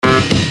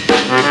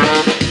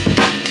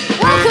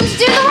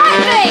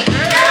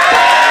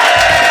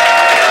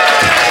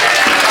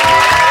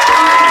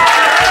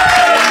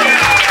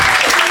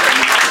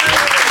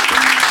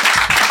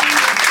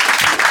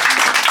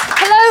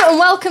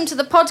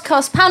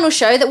podcast panel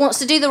show that wants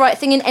to do the right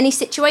thing in any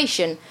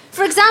situation.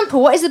 For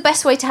example, what is the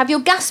best way to have your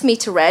gas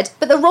meter read,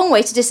 but the wrong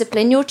way to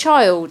discipline your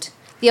child?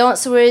 The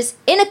answer is,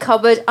 in a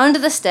cupboard under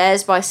the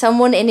stairs by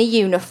someone in a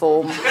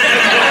uniform.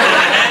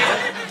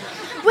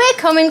 We're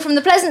coming from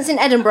the Pleasance in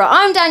Edinburgh.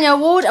 I'm Danielle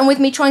Ward, and with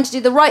me trying to do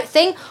the right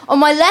thing, on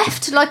my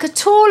left, like a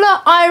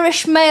taller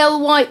Irish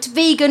male white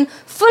vegan,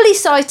 fully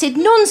sighted,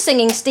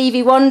 non-singing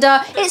Stevie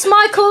Wonder, it's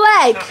Michael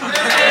Legg.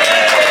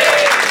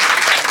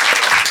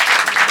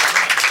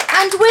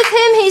 And with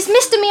him, he's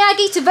Mr.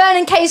 Miyagi to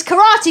Vernon Kay's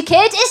Karate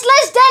Kid, it's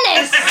Les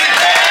Dennis.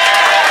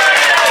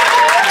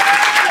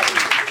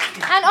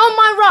 And on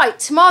my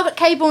right, Margaret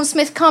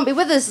Caborn-Smith can't be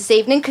with us this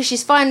evening because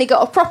she's finally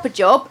got a proper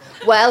job.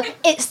 Well,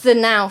 it's the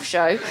Now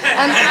Show.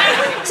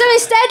 So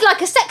instead,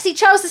 like a sexy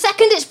Charles II,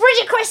 it's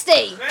Bridget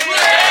Christie.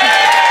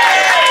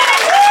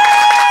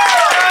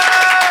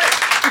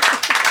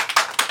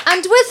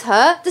 And with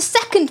her, the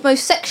second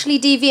most sexually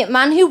deviant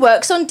man who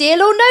works on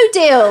Deal or No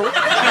Deal.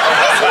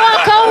 It's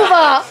Mark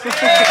Olver.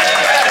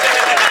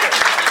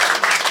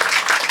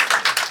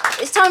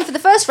 It's time for the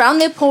first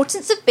round, the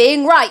importance of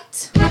being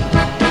right.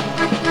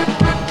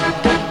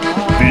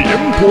 The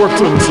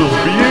importance of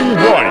being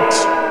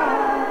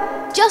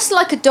right. Just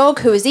like a dog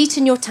who has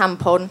eaten your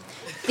tampon,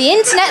 the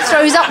internet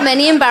throws up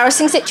many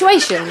embarrassing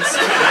situations.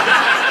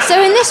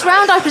 So in this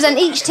round, I present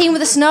each team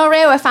with a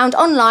scenario I found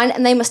online,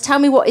 and they must tell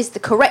me what is the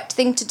correct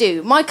thing to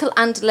do. Michael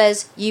and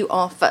Les, you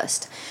are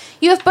first.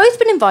 You have both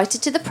been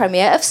invited to the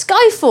premiere of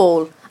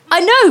Skyfall. I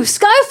know,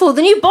 Skyfall,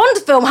 the new Bond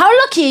film. How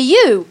lucky are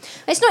you?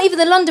 It's not even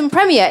the London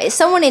premiere. It's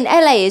someone in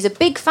LA is a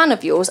big fan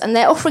of yours and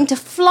they're offering to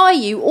fly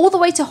you all the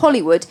way to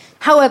Hollywood.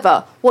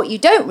 However, what you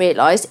don't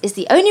realise is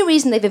the only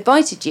reason they've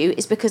invited you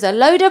is because a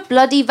load of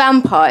bloody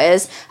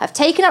vampires have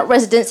taken up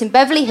residence in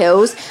Beverly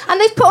Hills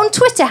and they've put on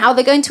Twitter how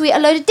they're going to eat a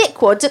load of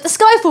dickwads at the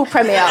Skyfall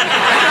premiere.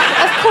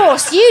 Of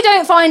course, you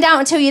don't find out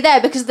until you're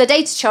there because of the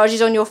data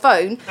charges on your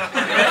phone.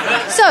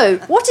 So,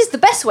 what is the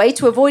best way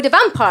to avoid a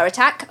vampire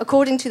attack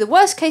according to the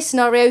worst case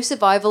scenario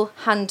survival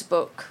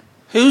handbook?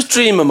 Whose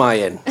dream am I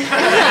in?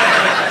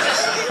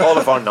 All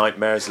of our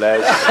nightmares,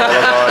 Les. All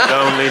of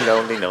our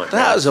lonely nightmares.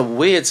 That was a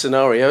weird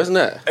scenario, isn't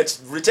it?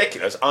 It's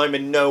ridiculous. I'm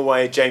in no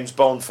way a James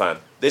Bond fan.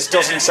 This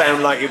doesn't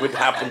sound like it would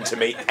happen to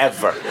me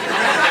ever.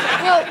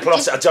 Well,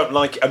 Plus, I don't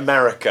like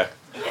America.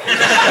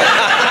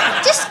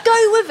 Just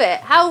go with it.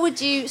 How would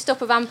you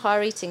stop a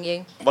vampire eating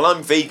you? Well,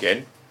 I'm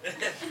vegan,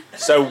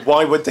 so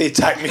why would they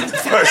attack me in the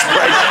first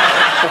place?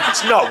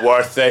 It's not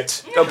worth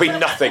it. There'll be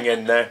nothing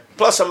in there.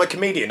 Plus, I'm a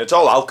comedian. It's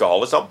all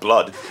alcohol. It's not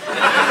blood.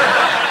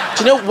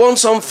 Do you know,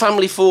 once on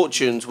Family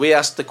Fortunes, we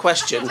asked the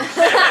question...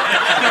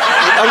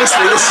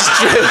 Honestly, this is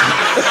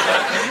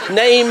true.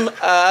 Name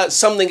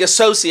something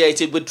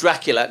associated with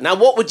Dracula. Now,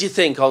 what would you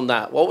think on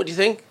that? What would you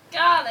think?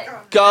 Garlic.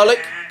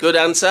 Garlic. Good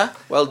answer.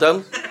 Well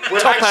done. We're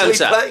Top actually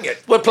answer. playing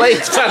it. We're playing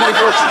Family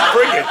Fortunes.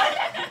 Brilliant.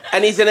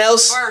 Anything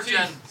else?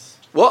 Virgins.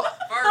 What?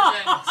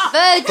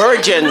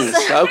 Virgins.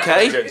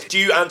 Okay. Do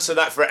you answer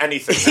that for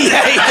anything?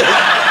 Yeah, he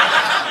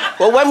does.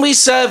 Well, when we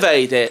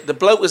surveyed it, the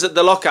bloke was at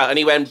the lockout and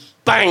he went,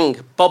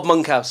 bang, Bob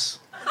Monkhouse.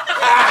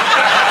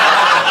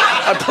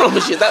 I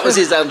promise you, that was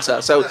his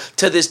answer. So,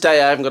 to this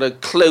day, I haven't got a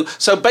clue.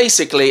 So,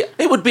 basically,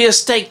 it would be a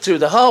stake through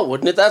the heart,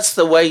 wouldn't it? That's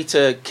the way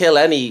to kill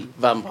any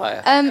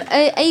vampire. Are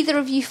either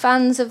of you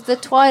fans of the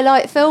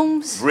Twilight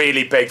films?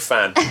 Really big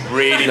fan.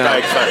 Really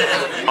big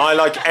fan. I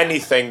like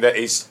anything that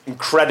is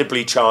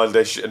incredibly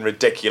childish and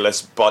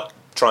ridiculous, but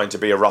trying to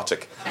be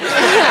erotic.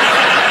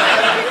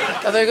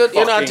 Are they good?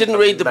 You know, I didn't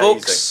read the amazing.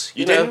 books.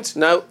 You know? didn't?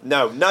 No.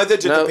 No, neither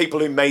did the people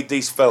who made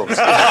these films.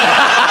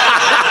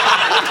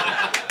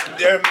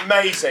 They're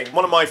amazing.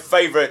 One of my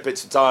favourite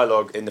bits of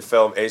dialogue in the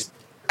film is,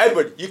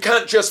 Edward, you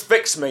can't just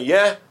fix me,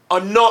 yeah?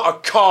 I'm not a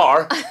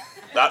car.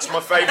 That's my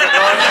favourite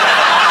line.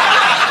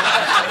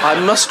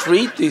 I must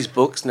read these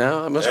books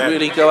now. I must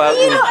really go out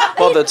and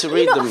bother to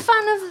read them. You're not a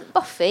fan of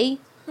Buffy?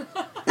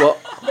 What?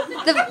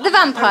 The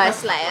Vampire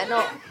Slayer,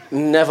 not...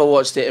 Never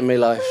watched it in my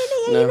life.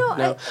 Really?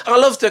 No. I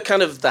love the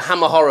kind of the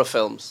Hammer horror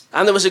films.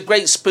 And there was a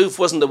great spoof,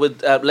 wasn't there,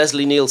 with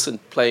Leslie Nielsen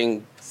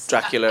playing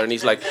Dracula, and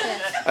he's like,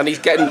 and he's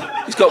got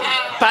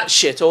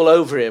batshit all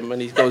over him,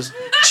 and he goes,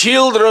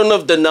 "Children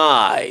of the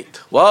night,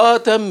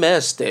 what a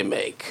mess they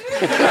make."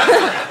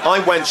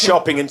 I went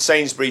shopping in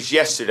Sainsbury's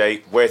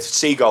yesterday with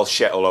seagull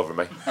shit all over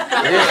me. So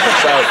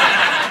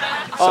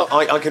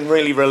I can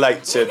really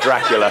relate to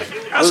Dracula.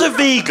 As a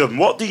vegan,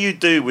 what do you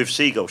do with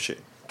seagull shit?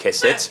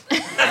 Kiss it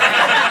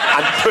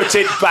and put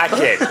it back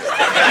in.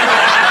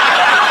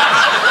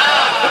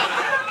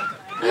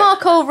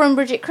 Mark Olver and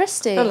Bridget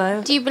Christie.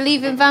 Hello. Do you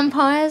believe in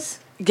vampires?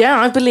 Yeah,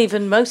 I believe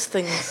in most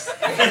things.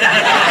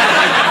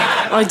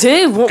 I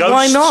do.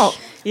 Why not?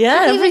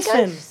 Yeah,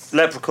 everything.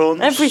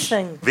 Leprechauns.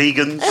 Everything.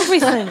 Vegans.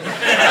 Everything.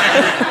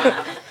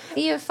 Are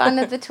you a fan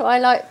of the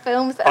Twilight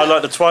films? I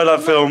like the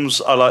Twilight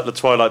films. I like the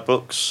Twilight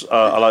books.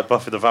 I like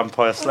Buffy the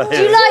Vampire Slayer. Do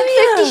you like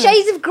 50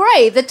 Shades of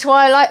Grey, the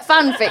Twilight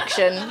fan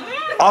fiction?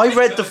 I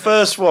read the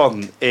first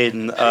one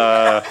in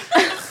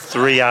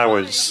 3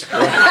 hours.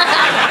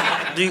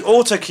 The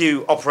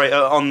autocue operator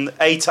on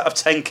 8 out of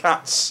 10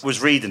 cats was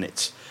reading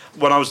it.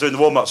 when I was doing the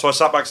warm-up. So I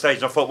sat backstage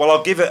and I thought, well,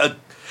 I'll give it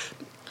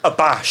a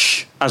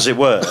bash, as it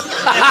were.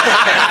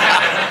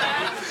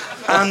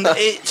 And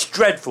it's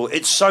dreadful.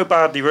 It's so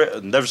badly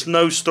written. There's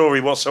no story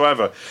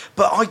whatsoever.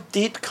 But I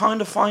did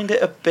kind of find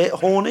it a bit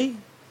horny.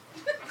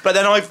 But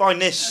then I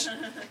find this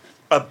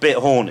a bit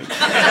horny.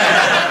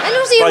 And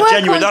also you work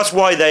genuinely, on... that's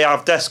why they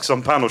have desks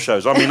on panel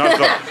shows. I mean,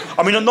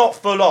 I'm not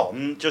full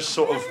on, just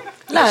sort of...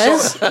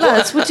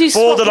 Les, would you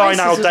borderline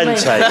al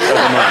dente at the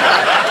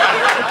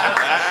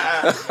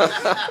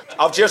moment.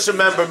 I've just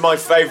remembered my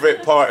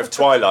favourite part of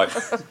Twilight.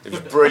 It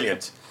was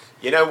brilliant.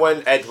 You know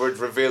when Edward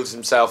reveals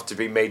himself to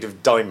be made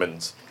of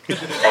diamonds? Or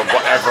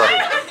whatever.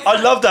 I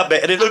love that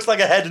bit, and it looks like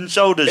a Head and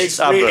Shoulders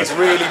advert. It's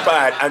really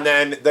bad. And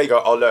then they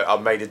go, oh, look,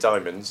 I'm made of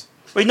diamonds.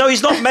 Well, no,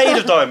 he's not made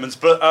of diamonds,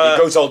 but... he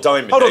goes all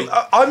diamond. Hold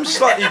on, I'm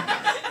slightly...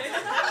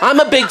 I'm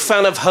a big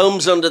fan of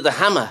Homes Under the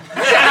Hammer.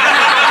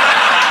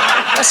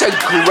 That's a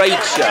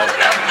great show.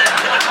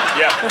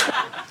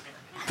 Yeah.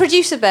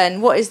 Producer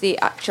Ben, what is the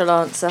actual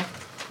answer?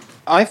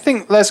 I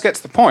think Les gets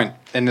the point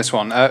in this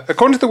one.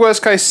 According to the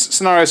worst-case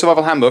scenario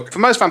survival handbook, for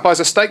most vampires,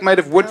 a stake made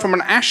of wood from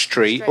an ash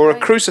tree or a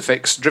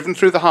crucifix driven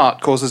through the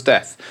heart causes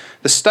death.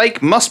 The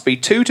stake must be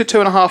 2 to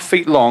 2.5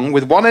 feet long,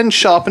 with one end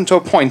sharpened to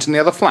a point and the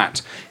other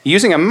flat.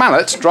 Using a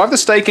mallet, drive the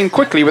stake in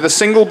quickly with a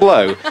single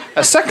blow.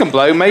 A second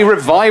blow may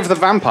revive the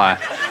vampire.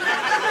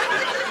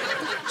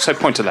 So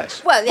point to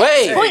Les. Well,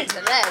 yes, point to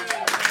Les.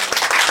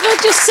 Can I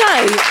just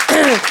say,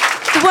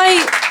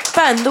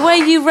 Ben, the way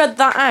you read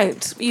that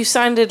out, you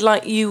sounded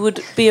like you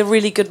would be a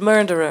really good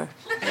murderer.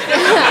 You're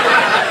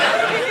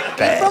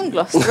from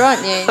Gloucester,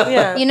 aren't you?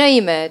 Yeah. You know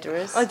you're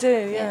murderers. I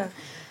do, yeah.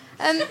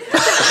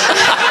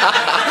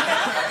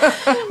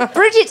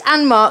 Bridget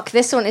and Mark,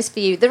 this one is for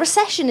you. The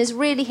recession is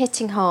really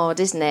hitting hard,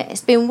 isn't it?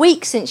 It's been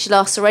weeks since you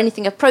last saw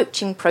anything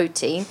approaching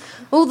protein.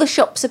 All the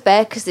shops are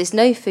bare because there's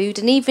no food,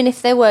 and even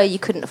if there were, you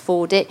couldn't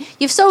afford it.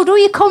 You've sold all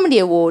your comedy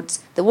awards.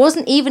 There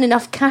wasn't even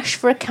enough cash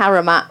for a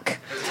Caramac.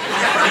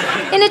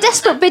 In a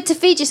desperate bid to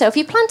feed yourself,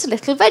 you plant a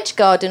little veg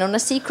garden on a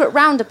secret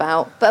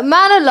roundabout. But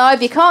man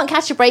alive, you can't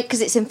catch a break because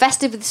it's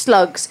infested with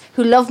slugs,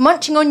 who love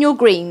munching on your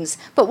greens.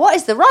 But what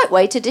is the right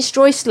way to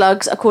destroy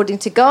slugs, according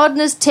to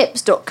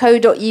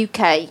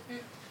gardenerstips.co.uk?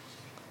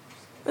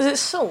 Is it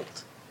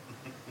salt?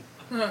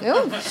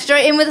 Oh,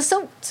 straight in with the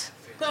salt.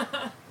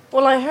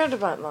 Well, I heard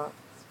about that.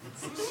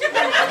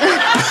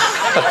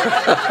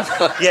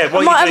 Yeah,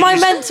 what Am I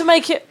meant to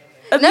make it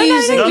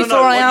amusing before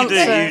I answer?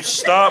 What you do, you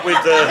start with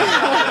the...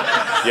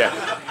 Yeah.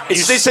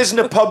 This isn't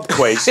a pub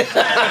quiz.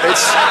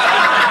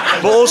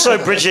 But also,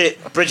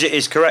 Bridget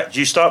is correct.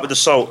 You start with the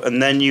salt,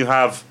 and then you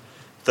have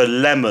the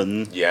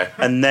lemon,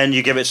 and then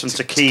you give it some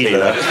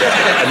tequila.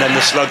 And then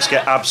the slugs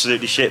get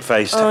absolutely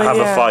shit-faced, have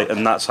a fight,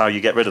 and that's how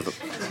you get rid of them.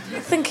 I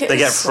think they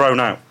get thrown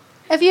out.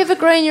 Have you ever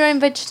grown your own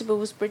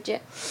vegetables,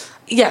 Bridget?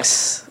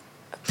 Yes.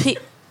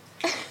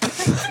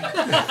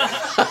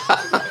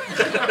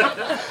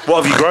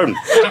 What have you grown?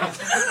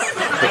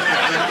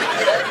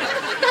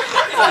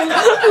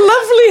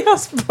 Lovely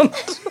husband.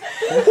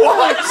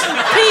 What?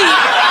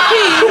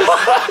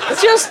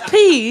 Peas. Just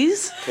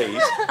peas.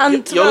 Peas.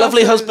 And your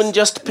lovely husband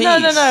just peas. No.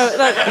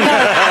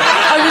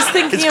 I was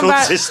thinking it's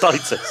about... It's called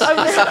cystitis.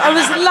 I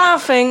was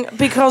laughing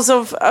because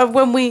of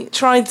when we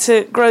tried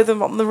to grow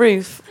them on the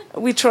roof.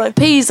 We tried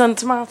peas and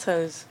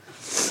tomatoes.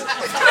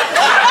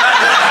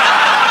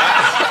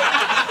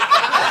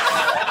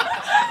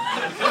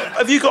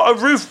 Have you got a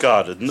roof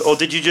garden, or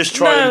did you just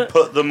try and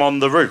put them on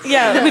the roof?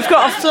 Yeah, we've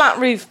got a flat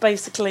roof,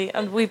 basically,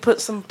 and we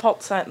put some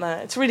pots out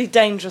there. It's really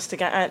dangerous to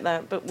get out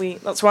there, but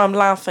that's why I'm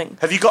laughing.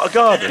 Have you got a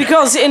garden?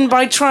 Because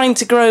by trying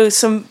to grow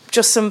some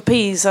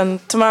peas and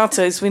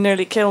tomatoes, we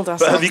nearly killed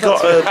ourselves. But have you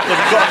got a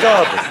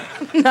garden?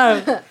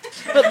 No.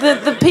 But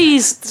the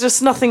peas,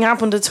 just nothing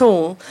happened at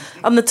all.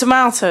 And the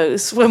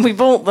tomatoes, when we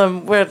bought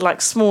them, were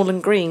like small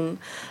and green,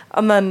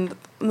 and then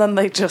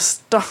they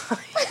just died.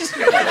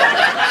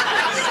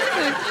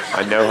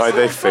 I know how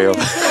they feel.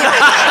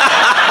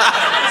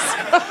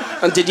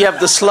 And did you have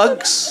the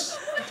slugs?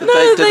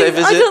 Did they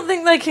visit? I don't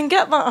think they can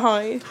get that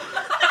high.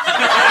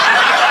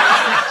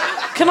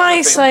 Can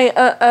I say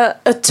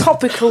a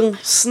topical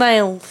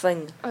snail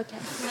thing? Okay.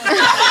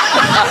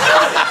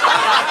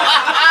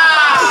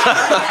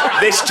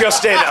 This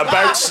just in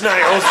about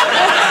snails.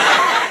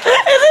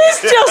 It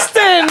is just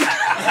in.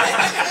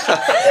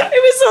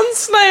 It was on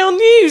Snail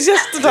News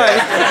yesterday.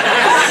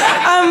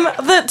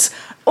 That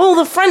all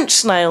the French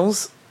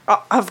snails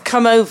have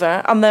come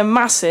over, and they're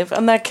massive,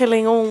 and they're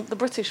killing all the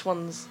British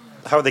ones.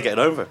 How are they getting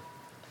over?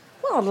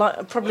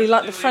 Well, probably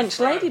like the French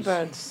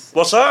ladybirds.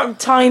 What's that? In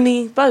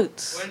tiny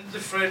boats. When do the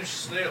French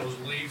snails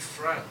leave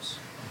France?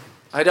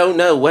 I don't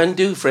know. When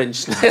do French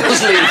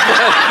snails leave?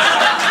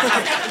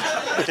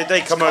 Did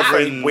they come over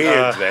in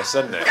weird? This,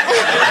 isn't it?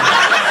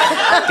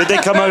 Did they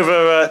come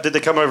over? Did they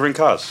come over in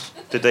cars?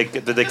 Did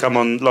they come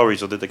on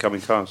lorries, or did they come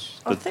in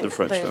cars? I think the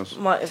French they snails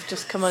might have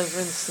just come over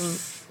in some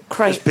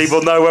crates.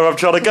 People know where I'm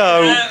trying to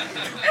go.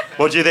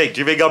 What do you think?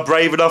 Do you think I'm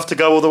brave enough to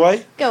go all the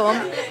way? Go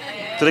on.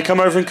 Do they come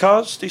over in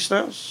cars, these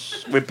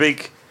snails, with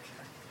big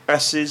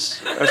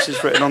S's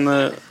written on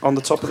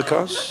the top of the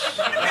cars?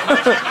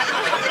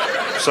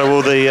 So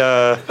all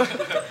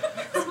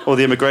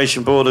the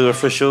immigration border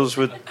officials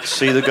would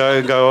see the guy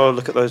and go, "Oh,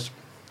 look at those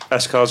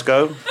S-cars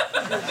go."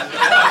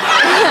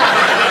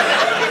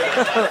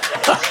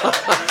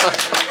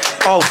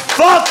 Oh,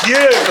 fuck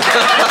you!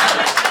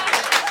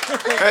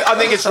 I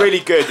think it's really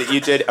good that you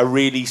did a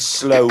really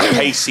slow,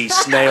 pacey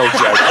snail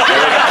joke.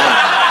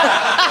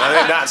 I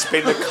think that's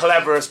been the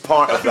cleverest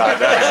part of that.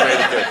 That is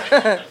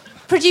really good.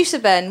 Producer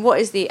Ben, what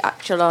is the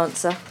actual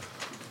answer?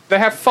 They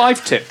have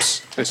 5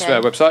 tips, this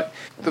website.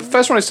 The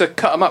first one is to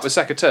cut them up with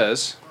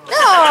secateurs.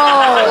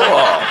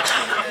 Oh!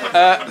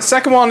 The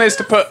second one is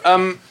to put...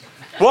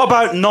 What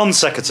about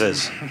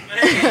non-secateurs?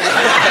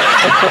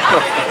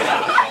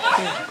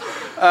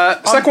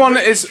 Second one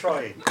is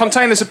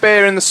containers of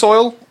beer in the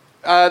soil.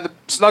 The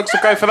slugs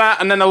will go for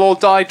that, and then they'll all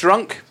die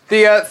drunk.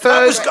 The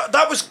third...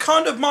 That was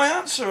kind of my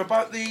answer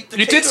about the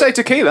You did say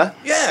tequila.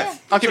 Yeah.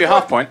 I'll give you a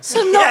half point.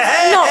 So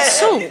not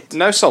salt.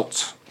 No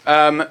salt.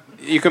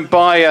 You can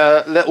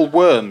buy little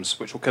worms,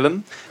 which will kill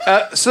them.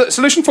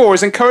 Solution 4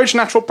 is encourage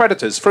natural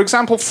predators. For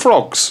example,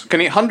 frogs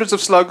can eat hundreds of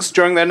slugs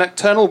during their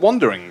nocturnal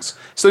wanderings.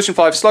 Solution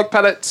 5, slug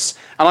pellets.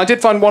 And I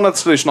did find one other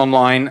solution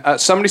online.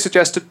 Somebody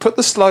suggested put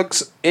the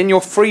slugs in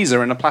your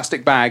freezer in a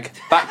plastic bag.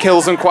 That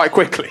kills them quite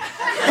quickly.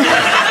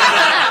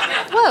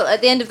 Well,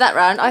 at the end of that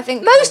round, I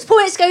think most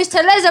points goes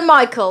to Les and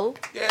Michael.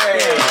 Yay!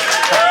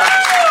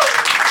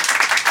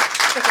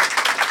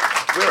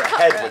 We're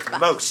ahead with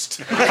most.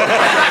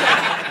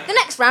 The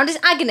next round is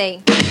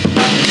agony.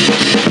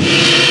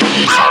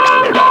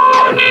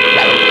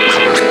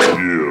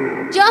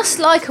 Just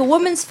like a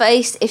woman's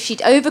face if she'd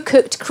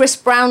overcooked Chris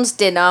Brown's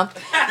dinner.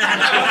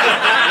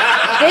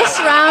 This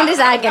round is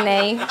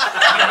agony.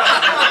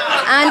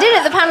 And in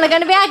it, the panel are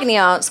going to be agony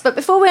aunts. But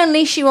before we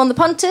unleash you on the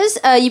punters,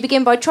 you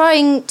begin by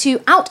trying to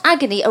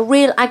out-agony a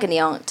real agony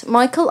aunt.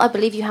 Michael, I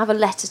believe you have a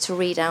letter to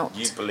read out.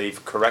 You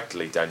believe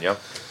correctly, Danielle.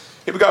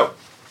 Here we go.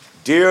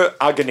 Dear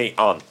agony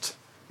aunt,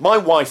 my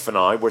wife and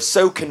I were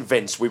so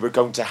convinced we were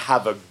going to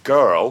have a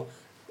girl,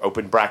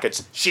 open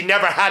brackets, she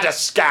never had a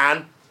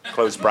scan,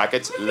 close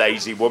brackets,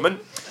 lazy woman,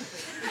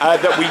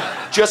 that we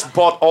just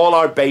bought all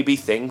our baby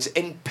things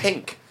in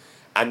pink.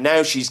 And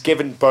now she's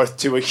given birth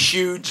to a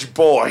huge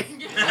boy.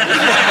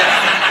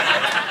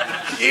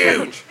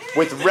 Huge.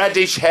 With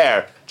reddish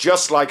hair,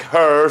 just like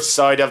her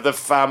side of the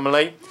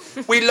family.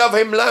 We love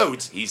him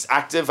loads. He's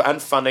active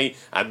and funny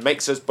and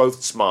makes us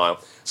both smile.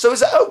 So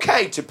is it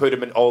okay to put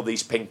him in all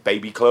these pink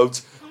baby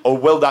clothes? Or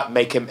will that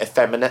make him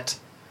effeminate?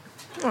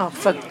 Oh,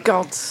 for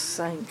God's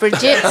sake.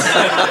 Bridget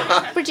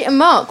and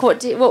Mark,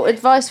 what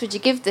advice would you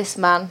give this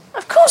man?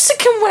 Of course he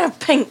can wear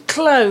pink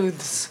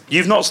clothes.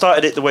 You've not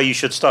started it the way you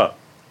should start.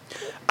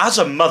 As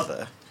a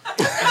mother...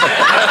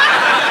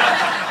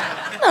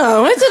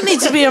 No, I don't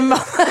need to be a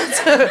mother.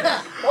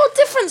 What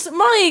difference?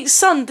 My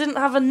son didn't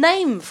have a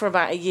name for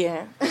about a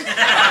year. No,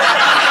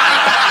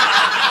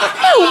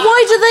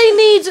 why do they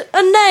need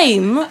a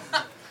name?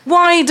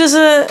 Why does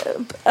a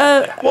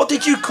what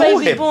did you call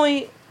baby him?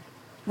 Boy...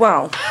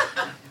 Well,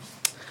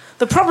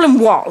 the problem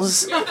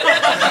was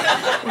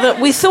that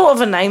we thought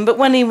of a name, but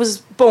when he was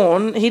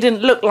born, he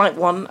didn't look like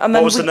one. And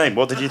then What was the name?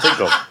 What did you think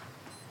of?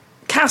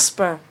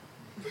 Casper.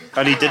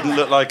 And he didn't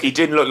look like... He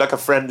didn't look like a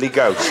friendly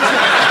ghost.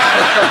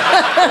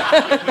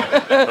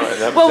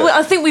 Well,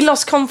 I think we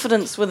lost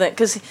confidence with it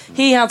because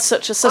he had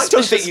such a suspicious I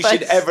don't think you face.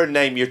 should ever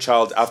name your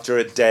child after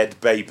a dead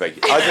baby.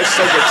 I just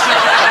think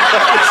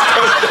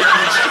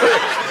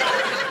it's...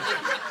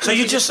 So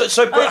you just...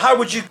 but how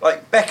would you,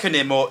 beckon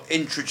him or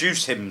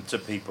introduce him to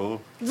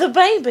people? The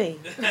baby.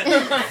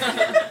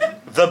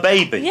 The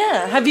baby?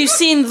 Yeah. Have you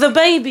seen the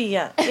baby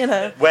yet? You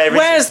know.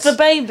 Where's the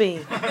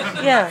baby?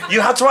 Yeah.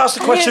 You had to ask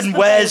the question,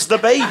 where's the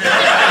baby?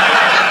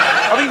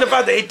 I think the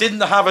fact that it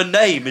didn't have a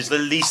name is the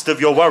least of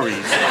your worries.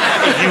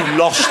 You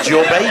lost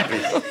your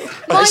baby.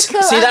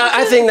 Michael, See,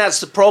 I think that's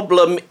the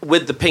problem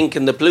with the pink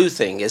and the blue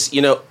thing is,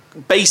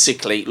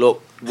 basically,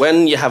 look,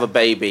 when you have a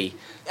baby,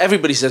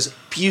 everybody says,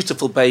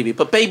 beautiful baby,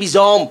 but babies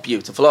aren't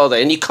beautiful, are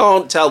they? And you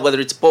can't tell whether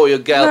it's a boy or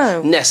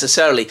girl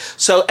necessarily.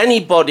 So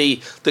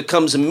anybody that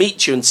comes and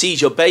meets you and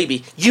sees your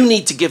baby, you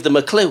need to give them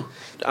a clue.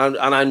 And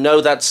I know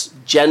that's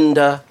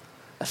gender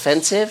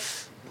offensive.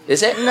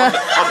 Is it? No. Am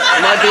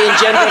I being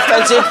gender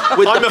offensive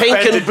with the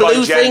pink and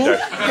blue thing?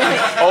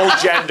 All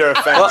gender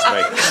offends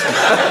me.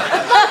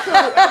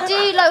 Michael, do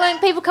you like when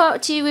people come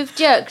up to you with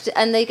jokes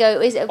and they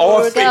go, is it a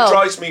boy or a girl? It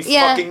drives me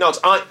fucking nuts.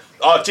 Do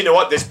you know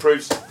what? This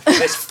proves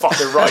this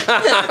fucking right.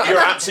 You're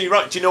absolutely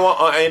right. Do you know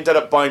what? I ended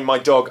up buying my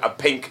dog a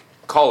pink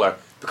collar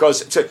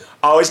because,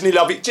 isn't he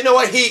lovely? Do you know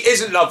what? He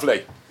isn't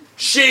lovely.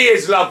 She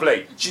is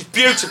lovely. She's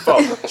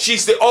beautiful.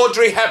 She's the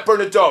Audrey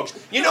Hepburn of dogs.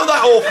 You know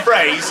that old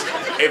phrase?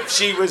 If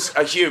she was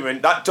a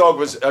human, that dog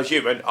was a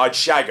human, I'd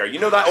shag her. You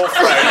know that old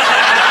phrase?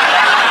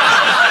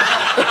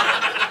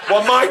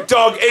 Well, my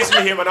dog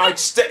isn't human.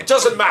 It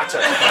doesn't matter.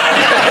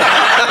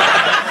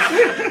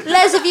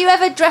 Les, have you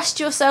ever dressed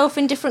yourself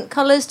in different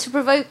colours to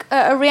provoke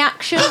a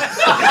reaction?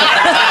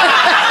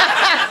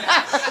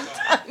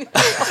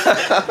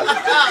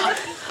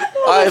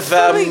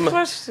 Funny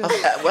question.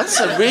 That's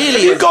a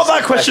really. You got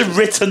that question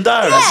written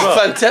down as well.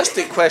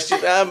 Fantastic question.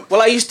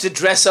 Well, I used to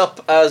dress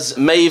up as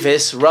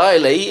Mavis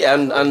Riley,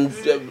 and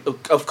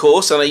of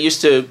course, and I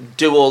used to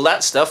do all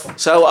that stuff.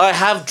 So I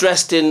have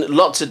dressed in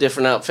lots of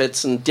different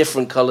outfits and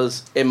different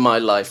colours in my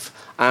life,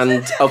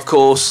 and of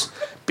course,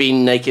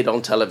 been naked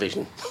on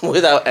television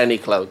without any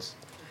clothes.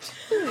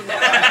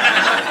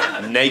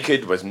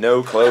 Naked with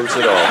no clothes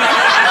at all.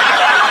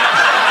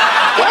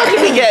 How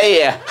did we get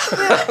here?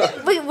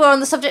 We were on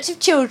the subject of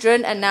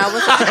children, and now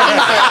we're talking about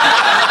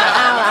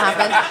how that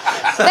happened.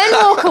 Ben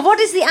Walker, what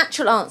is the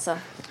actual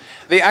answer?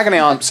 The agony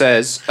aunt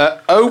says,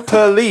 oh,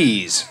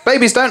 please.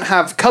 Babies don't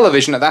have colour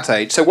vision at that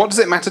age, so what does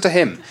it matter to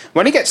him?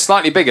 When he gets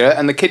slightly bigger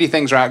and the kiddie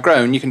things are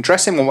outgrown, you can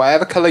dress him in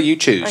whatever colour you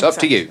choose. Exactly. Up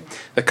to you.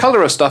 The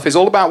colour of stuff is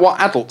all about what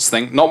adults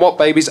think, not what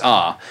babies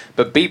are.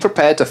 But be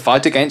prepared to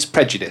fight against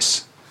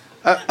prejudice.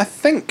 I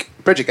think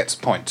Bridget gets a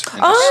point. Give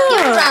a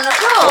round of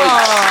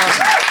applause.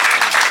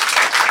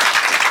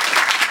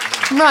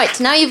 Right,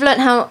 now you've learnt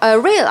how a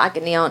real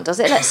agony aunt does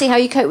it. Let's see how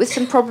you cope with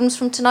some problems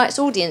from tonight's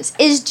audience.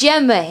 Is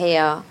Gemma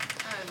here?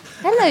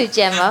 Hello,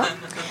 Gemma.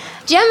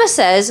 Gemma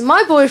says,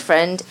 my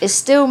boyfriend is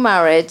still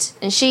married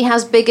and she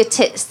has bigger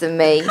tits than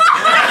me. And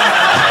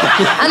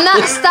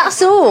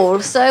that's all.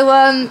 So,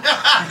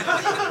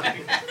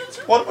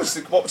 What was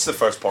the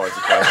first part of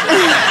the question?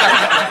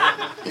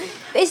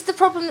 is the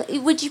problem,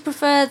 would you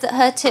prefer that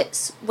her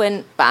tits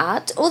went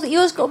bad or that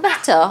yours got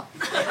better?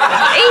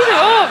 Either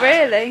or,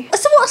 really.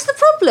 So what's the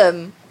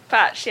problem?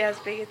 But she has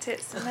bigger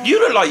tits than me. You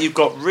look like you've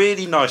got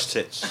really nice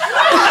tits.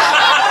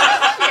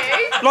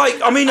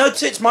 Like, I mean, her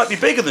tits might be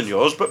bigger than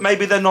yours, but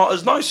maybe they're not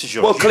as nice as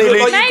yours. Well, clearly,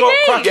 you look like you've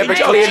got cracking but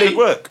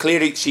jobs.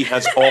 clearly she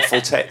has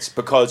awful tits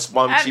because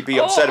why would she be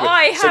upset about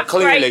I it? So have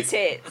clearly, great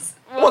tits.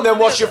 well, then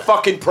what's your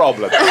fucking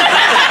problem?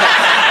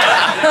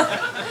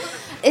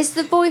 Is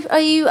the boy? Are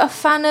you a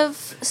fan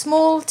of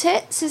small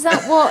tits? Is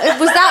that what?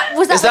 Was that?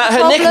 Is that her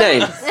problem?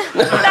 nickname?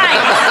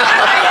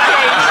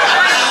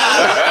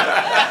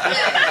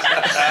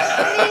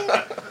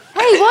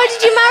 Hey, why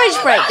did your marriage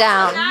break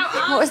down?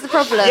 What was the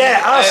problem?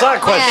 Yeah, ask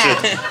that question.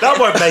 Yeah. That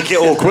won't make it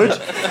awkward.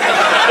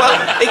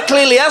 Well, it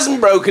clearly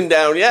hasn't broken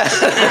down, yeah.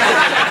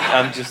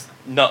 I'm just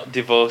not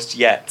divorced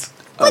yet.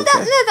 But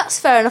that's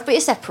fair enough. But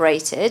you're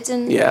separated,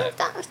 and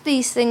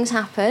these things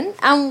happen.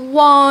 And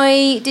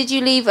why did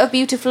you leave a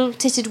beautiful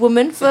titted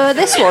woman for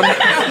this one?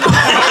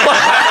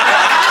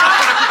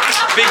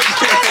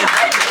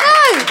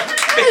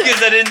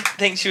 Because I didn't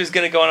think she was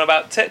going to go on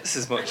about tits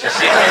as much as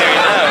she's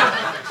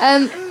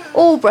doing now.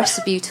 All breasts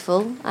are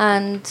beautiful,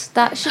 and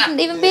that shouldn't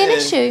even be an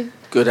issue.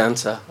 Good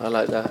answer. I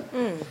like that.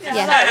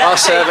 Yeah. Our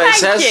survey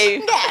says,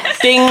 you. Yes.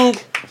 ding.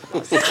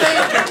 So,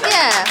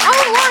 yeah, I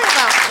won't worry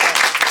about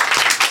it.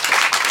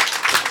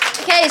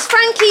 Okay, it's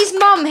Frankie's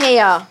mum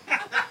here.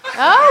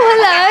 Oh,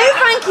 hello,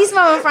 Frankie's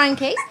mum and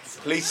Frankie.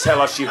 Please tell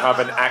us you have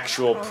an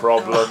actual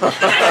problem.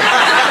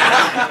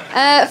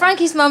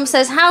 Frankie's mum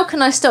says, how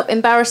can I stop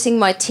embarrassing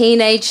my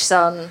teenage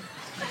son?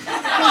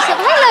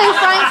 Hello,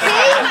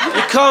 Frankie.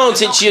 You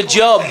can't, it's your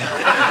job.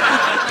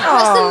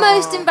 What's the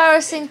most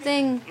embarrassing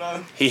thing?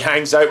 He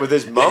hangs out with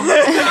his mum.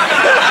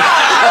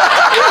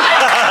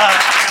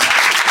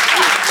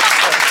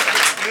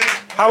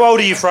 How old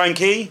are you,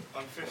 Frankie?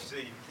 I'm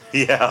 15.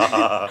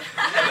 Yeah.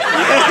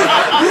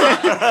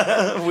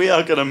 We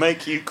are going to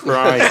make you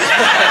cry.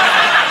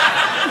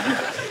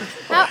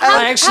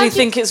 I actually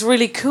think it's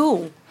really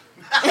cool.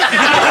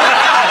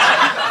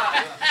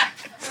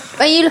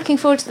 Are you looking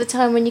forward to the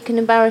time when you can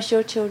embarrass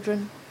your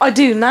children? I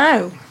do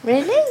now.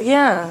 Really?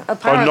 Yeah,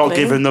 apparently. I'm not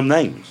giving them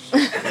names.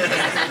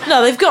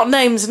 No, they've got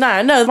names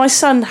now. No, my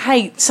son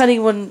hates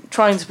anyone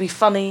trying to be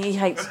funny. He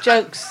hates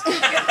jokes. He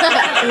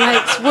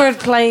hates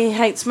wordplay. He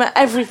hates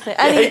everything.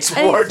 He hates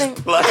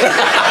wordplay.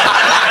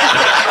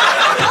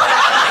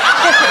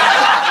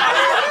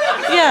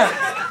 Yeah,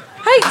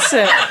 hates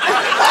it.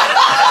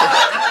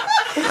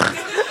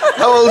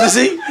 How old is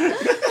he?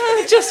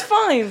 Just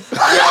fine.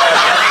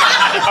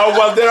 Oh,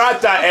 well, they're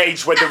at that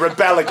age where they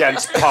rebel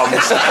against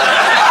puns.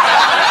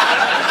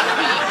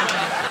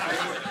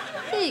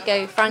 There you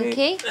go,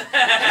 Frankie.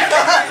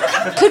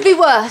 Could be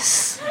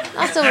worse.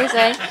 That's all we're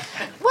saying.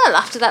 Well,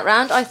 after that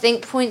round, I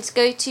think points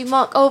go to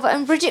Mark Olver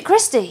and Bridget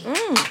Christie.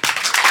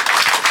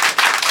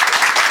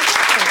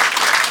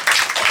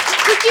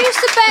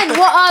 Producer Ben,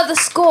 what are the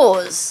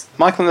scores?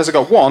 Michael and Liz have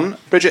got 1.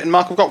 Bridget and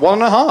Mark have got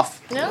 1.5.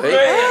 No.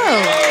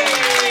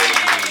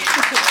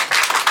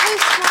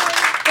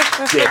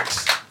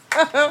 Dicks.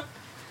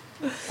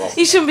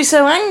 You shouldn't be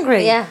so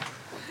angry. Yeah.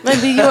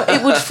 Maybe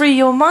it would free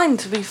your mind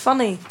to be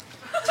funny.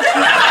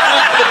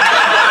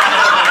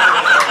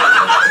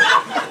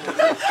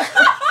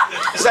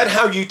 Is that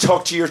how you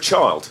talk to your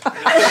child?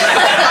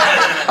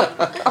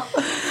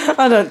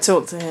 I don't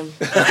talk to him.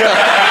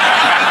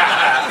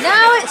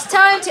 Now it's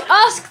time to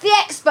ask the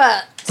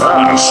expert.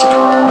 Ask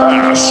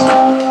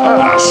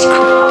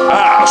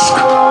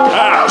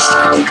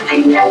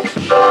the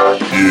expert.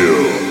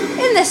 You.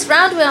 In In this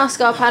round, we ask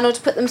our panel to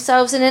put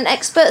themselves in an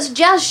expert's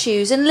jazz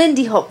shoes and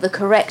Lindy Hop the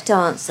correct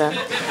answer.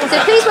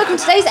 So please welcome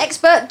today's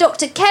expert,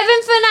 Dr.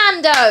 Kevin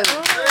Fernando.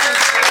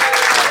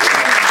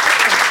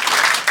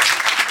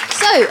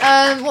 So,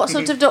 what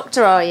sort of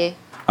doctor are you?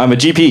 I'm a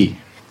GP.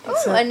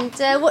 Oh, and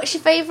what's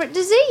your favourite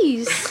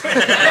disease?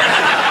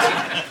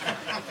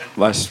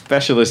 My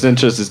specialist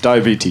interest is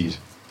diabetes.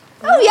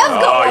 Oh, yeah, I've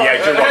got one. Oh, yeah,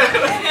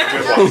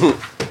 good one.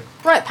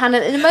 Right,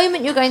 panel, in a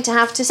moment you're going to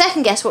have to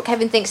second guess what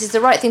Kevin thinks is the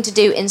right thing to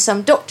do in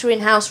some Doctor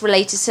in-house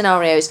related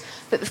scenarios.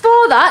 But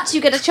before that, you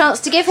get a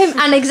chance to give him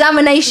an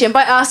examination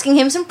by asking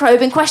him some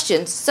probing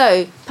questions.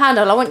 So,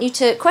 panel, I want you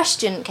to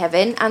question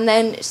Kevin and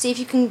then see if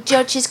you can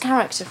judge his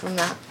character from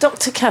that.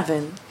 Dr.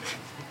 Kevin,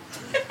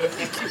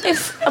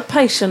 if a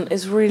patient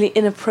is really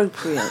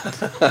inappropriate,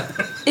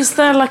 is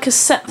there like a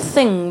set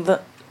thing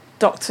that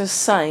doctors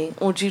say,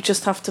 or do you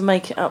just have to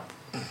make it up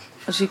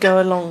as you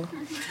go along?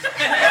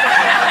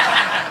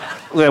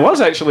 There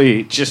was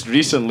actually just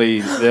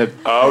recently the...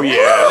 Oh, yeah.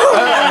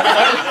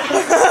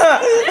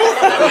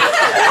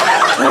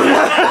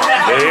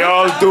 They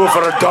all do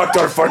for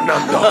Dr.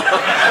 Fernando.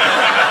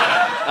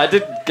 I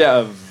did get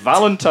a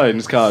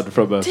Valentine's card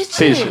from a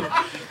patient.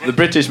 The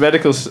British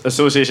Medical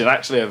Association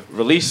actually have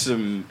released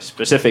some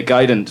specific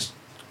guidance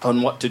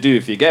on what to do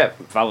if you get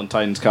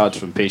Valentine's cards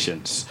from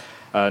patients.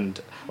 And,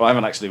 well, I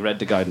haven't actually read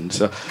the guidance,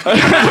 so...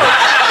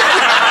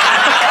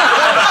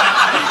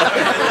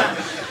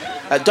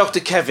 Dr.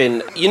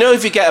 Kevin, you know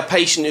if you get a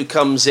patient who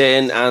comes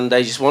in and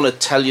they just want to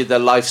tell you their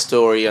life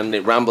story and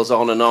it rambles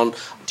on,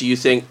 do you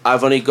think,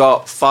 I've only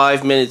got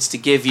 5 minutes to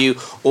give you,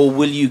 or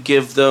will you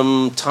give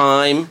them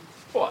time?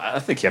 Well, I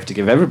think you have to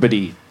give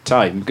everybody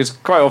time, because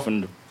quite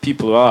often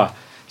people who are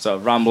sort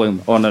of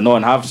rambling on and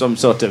on have some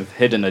sort of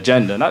hidden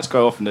agenda, and that's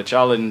quite often the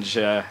challenge.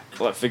 Like,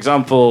 for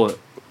example,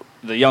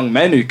 the young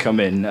men who come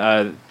in,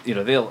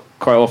 they'll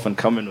quite often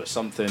come in with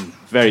something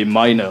very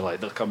minor, like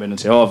they'll come in and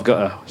say, oh, I've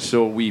got a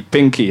sore wee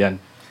pinky, and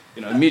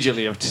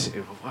immediately you have to say,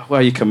 why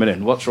are you coming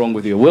in? What's wrong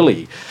with your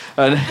willy?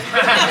 And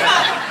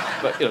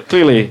but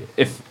clearly,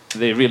 if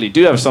they really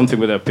do have something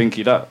with their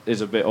pinky, that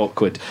is a bit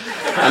awkward.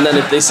 And then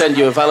if they send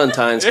you a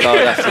Valentine's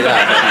card after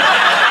that...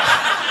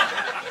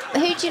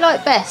 Who do you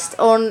like best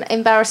on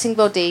embarrassing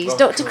bodies,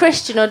 Dr.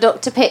 Christian or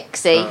Dr.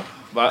 Pixie?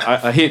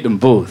 I hate them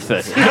both.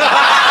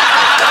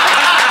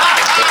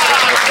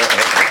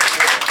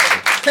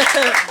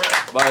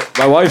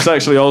 My wife's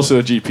actually also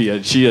a GP,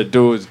 and she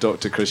adores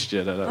Dr.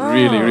 Christian, and that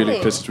really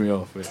pissed me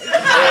off.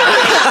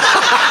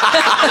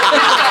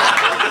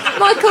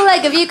 Michael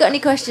Legg, have you got any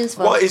questions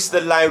for us? What is the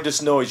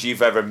loudest noise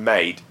you've ever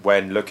made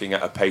when looking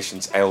at a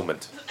patient's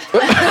ailment?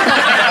 Could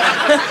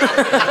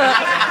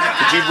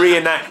you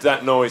reenact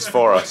that noise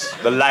for us?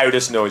 The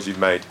loudest noise you've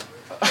made.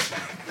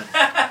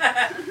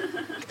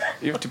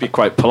 You have to be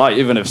quite polite,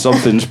 even if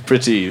something's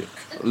pretty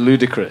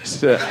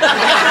ludicrous. You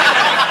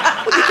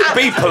can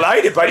be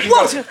polite about it. You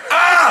go,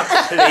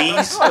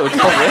 please.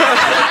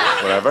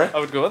 Whatever. I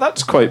would go,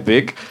 that's quite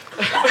big.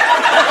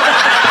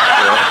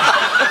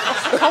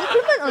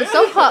 Compliment on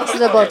some parts of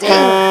the body.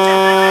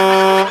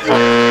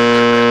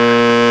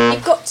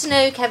 You've got to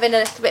know Kevin a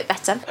little bit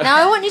better. Now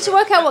I want you to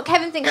work out what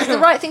Kevin thinks is the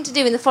right thing to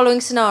do in the following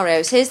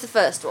scenarios. Here's the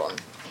first one.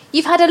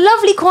 You've had a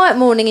lovely quiet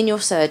morning in your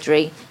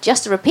surgery,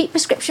 just a repeat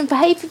prescription for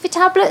hay fever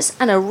tablets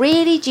and a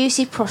really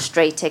juicy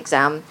prostate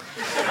exam.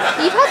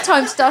 You've had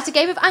time to start a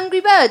game of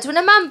Angry Birds when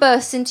a man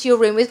bursts into your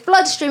room with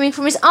blood streaming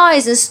from his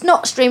eyes and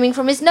snot streaming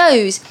from his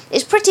nose.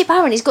 It's pretty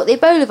apparent he's got the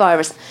Ebola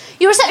virus.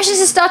 Your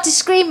receptionist has started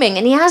screaming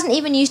and he hasn't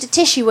even used a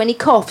tissue when he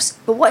coughs.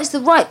 But what is the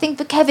right thing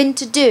for Kevin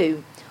to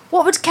do?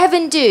 What would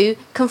Kevin do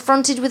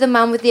confronted with a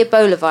man with the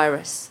Ebola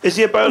virus? Is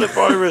the Ebola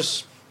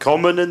virus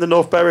common in the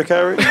North Berwick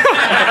area?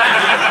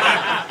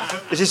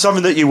 Is it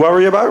something that you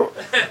worry about?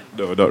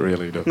 No, not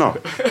really, no.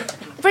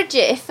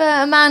 Bridget, if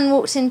a man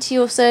walked into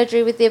your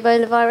surgery with the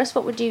Ebola virus,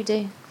 what would you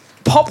do?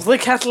 Pop the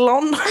kettle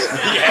on.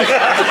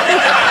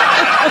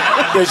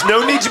 There's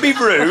no need to be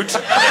rude.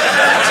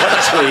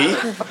 Touchy.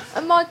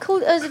 And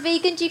Michael, as a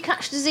vegan, do you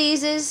catch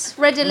diseases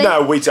readily?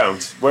 No, we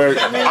don't.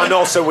 And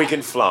also we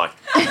can fly.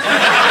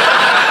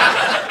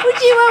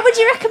 Would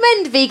you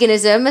recommend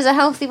veganism as a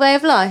healthy way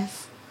of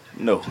life?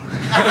 No.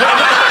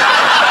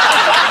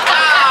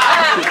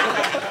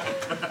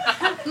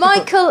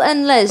 Michael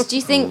and Les, do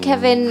you think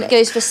Kevin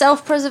goes for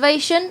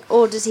self-preservation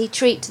or does he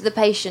treat the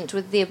patient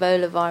with the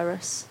Ebola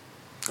virus?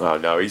 Oh,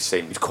 no, he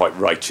seems quite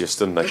righteous,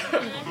 doesn't he?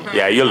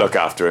 Yeah, you'll look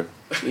after him.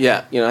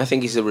 Yeah, I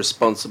think he's a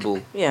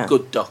responsible,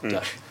 good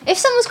doctor. If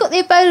someone's got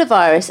the Ebola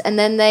virus and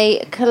then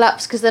they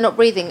collapse because they're not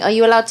breathing, are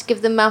you allowed to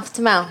give them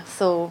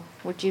mouth-to-mouth or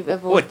would you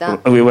avoid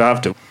that? We will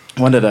have to.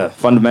 One of the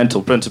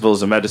fundamental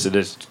principles of medicine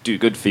is to do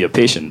good for your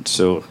patient,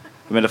 so...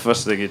 the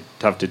first thing you'd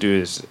have to do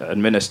is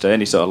administer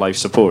any sort of life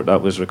support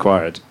that was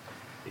required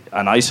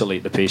and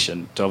isolate the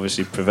patient to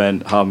obviously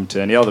prevent harm to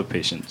any other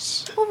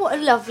patients. Oh, what a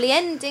lovely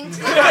ending to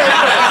the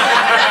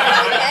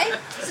Okay.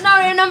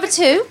 Scenario number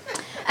 2.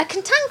 A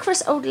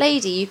cantankerous old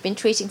lady you've been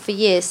treating for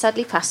years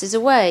sadly passes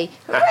away.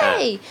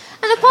 Hooray!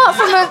 And apart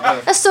from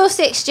a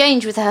saucy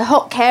exchange with her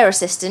hot care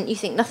assistant, you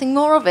think nothing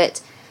more of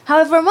it.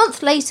 However, a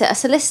month later, a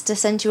solicitor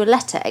sends you a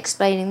letter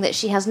explaining that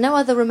she has no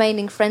other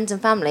remaining friends and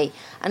family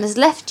and has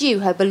left you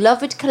her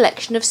beloved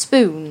collection of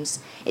spoons.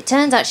 It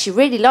turns out she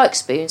really likes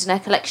spoons and her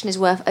collection is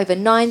worth over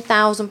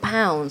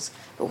 £9,000.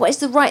 But what is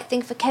the right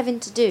thing for Kevin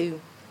to do?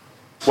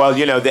 Well,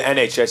 you know, the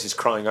NHS is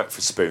crying out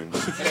for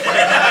spoons.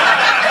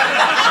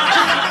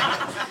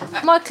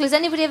 Michael, has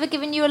anybody ever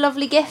given you a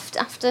lovely gift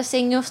after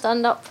seeing your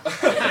stand-up?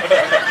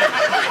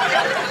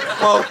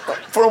 Well,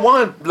 for a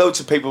while, loads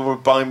of people were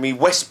buying me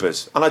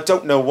whispers, and I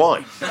don't know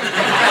why.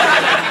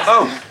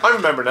 Oh, I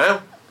remember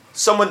now.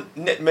 Someone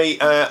knit me,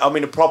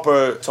 a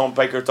proper Tom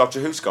Baker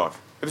Doctor Who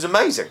scarf. It was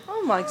amazing.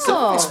 Oh, my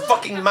God. It's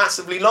fucking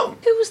massively long.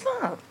 Who was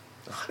that?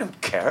 I don't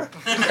care.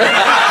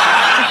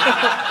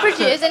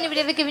 Bridget, has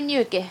anybody ever given you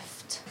a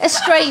gift? A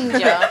stranger?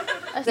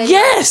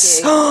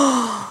 Yes!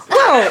 Well,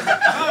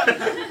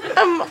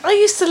 I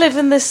used to live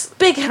in this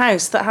big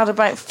house that had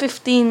about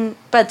 15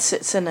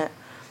 bedsits in it.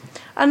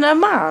 And a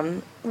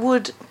man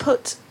would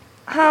put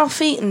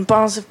half-eaten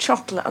bars of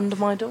chocolate under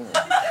my door.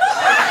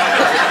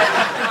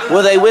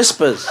 Were they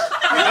whispers?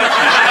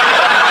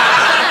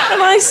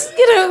 And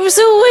it was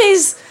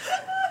always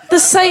the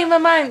same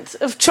amount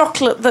of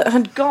chocolate that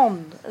had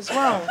gone as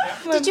well.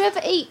 Did you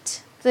ever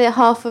eat the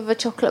half of a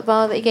chocolate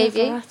bar that he gave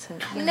you? Ate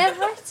it. You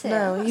never ate it?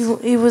 No,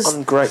 he was...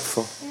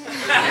 Ungrateful.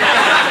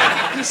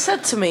 He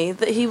said to me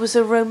that he was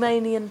a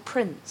Romanian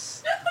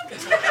prince.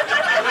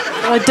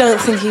 I don't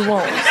think he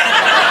was.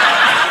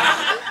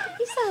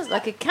 He sounds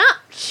like a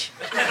catch.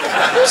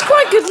 He was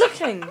quite good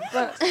looking,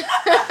 but he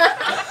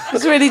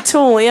was really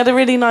tall. He had a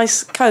really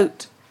nice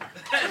coat.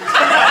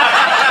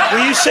 Were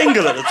you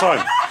single at the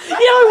time? Yeah,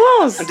 I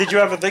was. And did you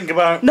ever think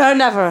about... No,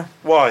 never.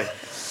 Why?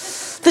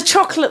 The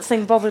chocolate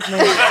thing bothered me.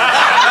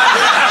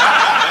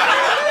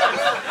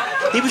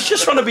 He was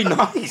just trying to be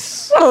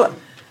nice. Well,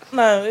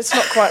 no, it's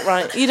not quite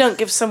right. You don't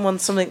give someone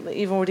something that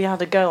you've already had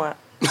a go at.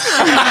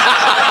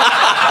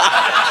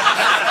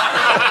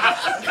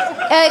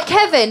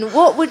 Kevin,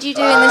 what would you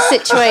do in this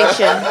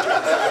situation?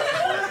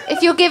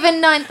 If you're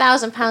given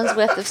 £9,000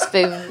 worth of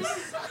spoons.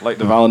 Like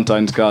the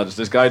Valentine's cards,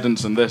 there's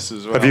guidance on this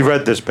as well. Have you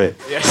read this bit?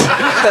 Yes.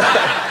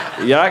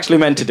 You're actually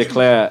meant to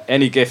declare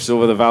any gifts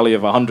over the value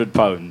of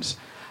 £100,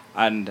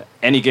 and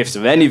any gifts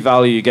of any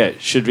value you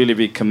get should really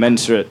be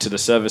commensurate to the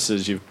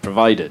services you've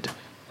provided.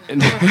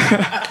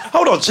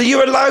 Hold on, so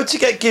you're allowed to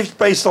get gifts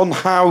based on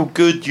how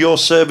good your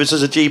service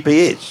as a GP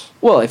is?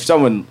 Well, if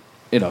someone,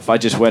 if I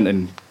just went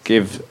and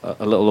gave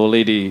a little old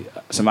lady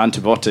some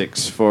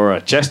antibiotics for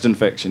a chest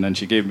infection and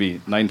she gave me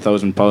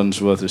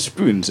 £9,000 worth of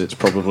spoons, it's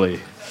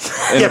probably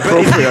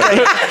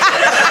inappropriate.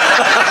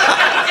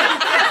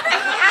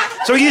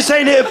 So are you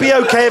saying it would be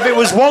okay if it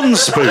was one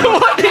spoon?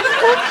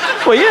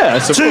 Well, yeah, I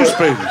suppose. 2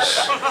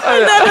 spoons. I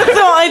never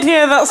thought I'd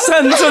hear that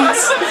sentence.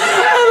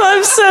 And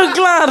I'm so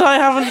glad I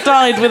haven't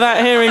died without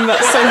hearing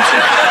that sentence.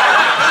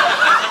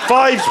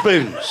 5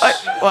 spoons.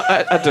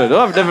 I don't know,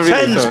 I've never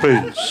really... 10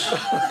 spoons.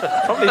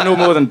 Probably no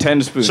more than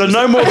 10 spoons. So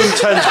no more than 10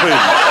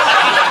 spoons.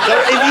 So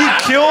if you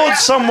cured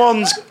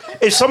someone's...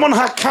 If someone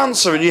had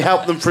cancer and you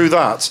helped them through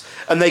that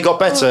and they got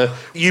better,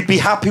 you'd be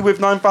happy with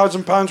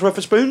 £9,000 worth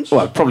of spoons?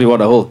 Well, I'd probably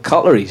want a whole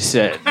cutlery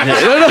set.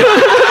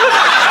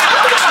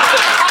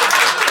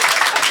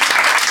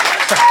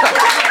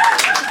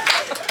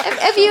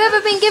 Have you ever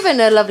been given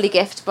a lovely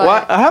gift? Well,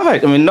 I have. I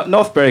mean,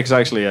 North Berwick is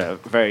actually a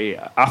very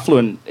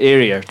affluent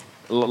area.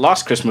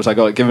 Last Christmas, I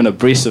got given a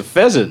brace of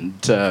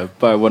pheasant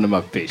by one of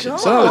my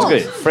patients. So that was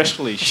great.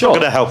 Freshly shot. Not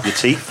going to help your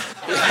teeth.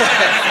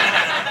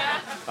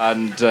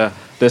 And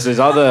there's this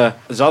other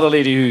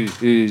lady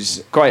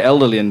who's quite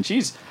elderly, and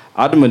she's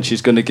adamant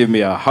she's going to give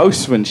me a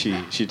house when she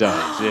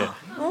dies. Yeah.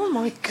 Oh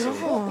my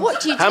God!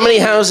 What do you do? How many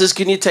houses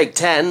can you take?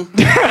 10?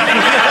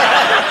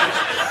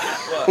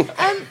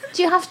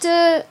 Do you have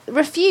to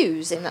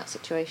refuse in that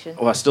situation?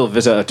 Well, I still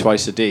visit her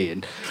twice a day,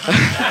 and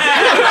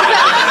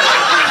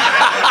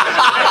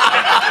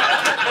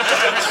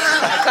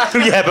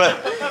Yeah, but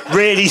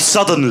really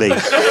suddenly.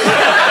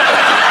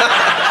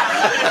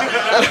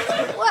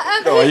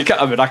 No, you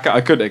can't. I mean, I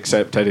couldn't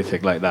accept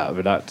anything like that. I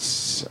mean,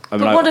 that's.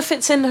 But what if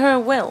it's in her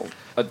will?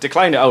 I'd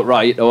decline it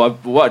outright, or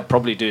what I'd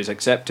probably do is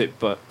accept it,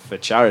 but for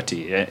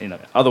charity.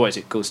 Otherwise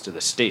it goes to the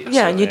state.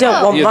 Yeah, and you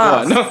don't want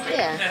that. No.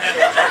 Yeah.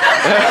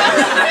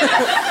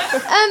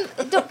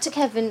 Dr.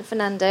 Kevin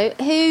Fernando,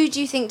 who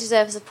do you think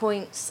deserves the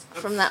points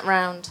from that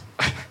round?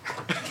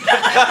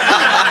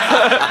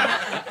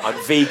 I'm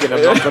vegan.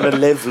 I'm not going to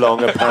live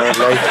long,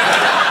 apparently.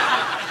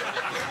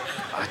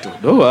 I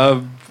don't know.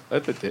 I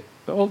think they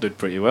all did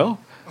pretty well.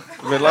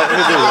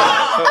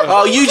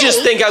 Oh, you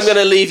just think I'm going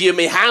to leave you in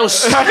my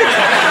house?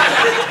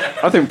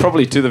 I think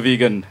probably to the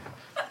vegan.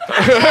 The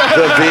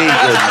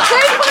vegan.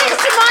 2 points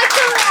to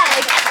Michael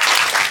Legg.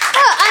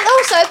 Oh, and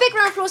also a big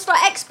round of applause for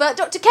our expert,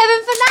 Dr.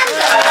 Kevin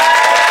Fernando.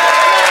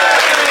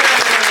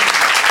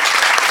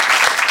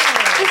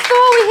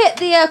 Before we hit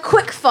the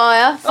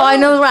quick-fire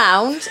final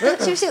round, should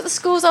we see what the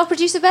scores are,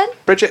 producer Ben?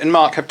 Bridget and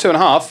Mark have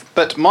 2.5,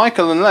 but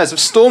Michael and Les have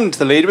stormed into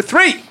the lead with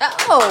 3.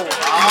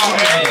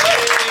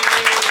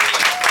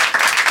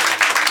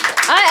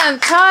 I am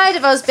tired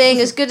of us being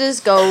as good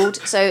as gold,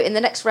 so in the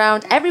next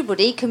round,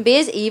 everybody can be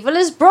as evil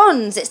as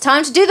bronze. It's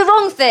time to do the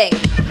wrong thing. Do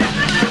the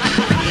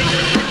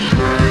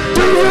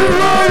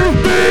wrong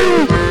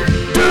thing!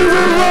 Do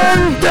the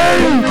wrong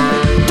thing!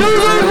 Do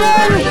the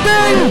wrong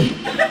thing!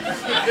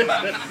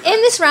 In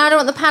this round, I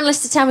want the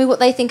panellists to tell me what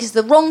they think is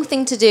the wrong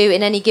thing to do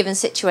in any given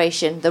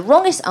situation. The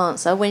wrongest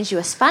answer wins you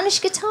a Spanish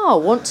guitar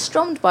once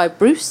strummed by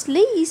Bruce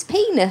Lee's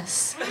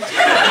penis.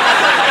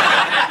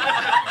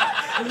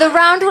 The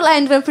round will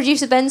end when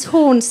producer Ben's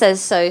horn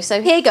says so.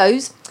 So here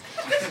goes.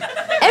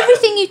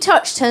 Everything you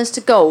touch turns to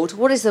gold.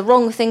 What is the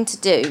wrong thing to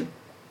do?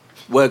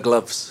 Wear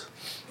gloves.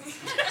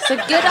 It's a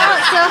good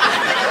answer.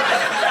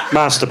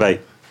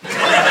 Masturbate.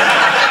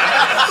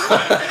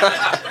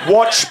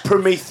 Watch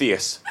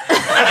Prometheus.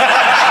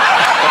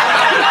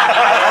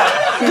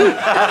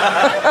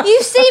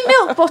 You see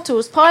milk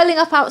bottles piling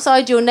up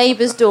outside your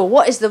neighbour's door.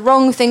 What is the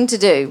wrong thing to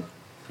do?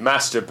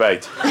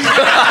 Masturbate.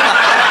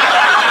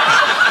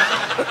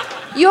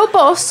 Your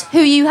boss, who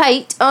you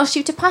hate, asks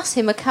you to pass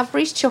him a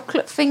Cadbury's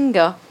chocolate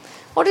finger.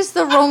 What is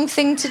the wrong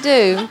thing to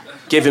do?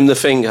 Give him the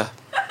finger.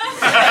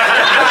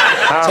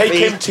 Take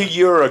him to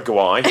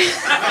Uruguay,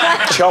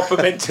 chop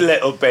him into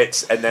little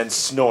bits, and then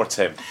snort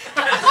him.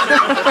 Pretty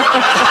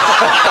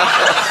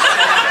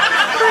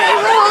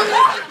wrong.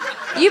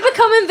 You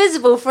become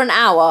invisible for an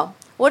hour.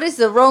 What is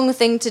the wrong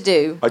thing to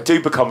do? I do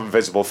become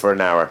invisible for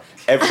an hour.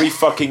 Every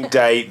fucking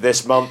day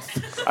this month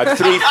at 3:30,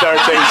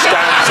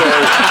 stand to.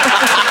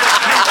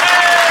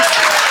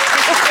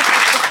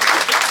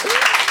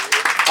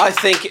 I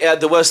think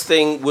the worst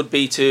thing would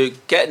be to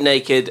get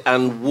naked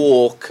and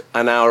walk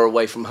an hour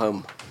away from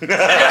home.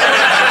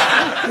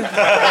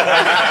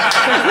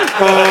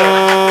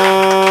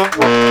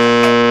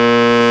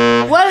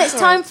 Well, it's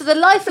time for the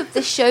life of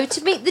this show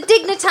to meet the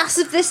dignitas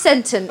of this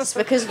sentence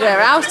because we're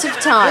out of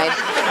time.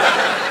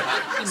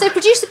 So,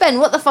 producer Ben,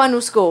 what are the final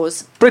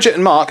scores? Bridget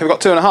and Mark have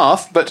got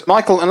 2.5, but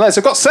Michael and Les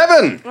have got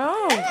 7.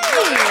 Oh.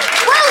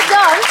 Well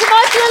done to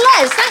Michael and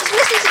Les. Thanks for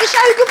listening to the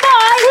show.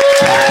 Goodbye.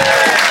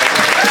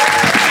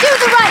 Do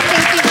the Right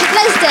Thing featured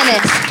Les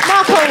Dennis,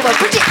 Mark Olver,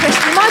 Bridget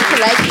Christie, Michael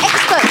Legg,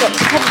 expert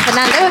Dr Kevin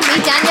Fernando and me,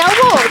 Danielle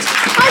Ward.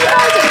 I'm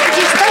writing and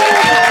produced by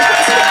Walker, put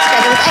the script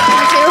together with extra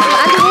material from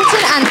Andy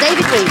Walton and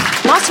David Reed.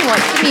 Martin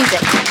White for the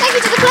music. Thank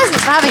you to the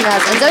Pleasance for having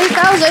us, and Zoe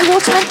Farrell, Zoe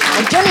Waterman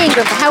and Johnny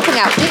Ingram for helping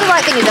out. Do the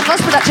Right Thing is a Fuzz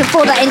production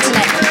for the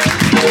internet.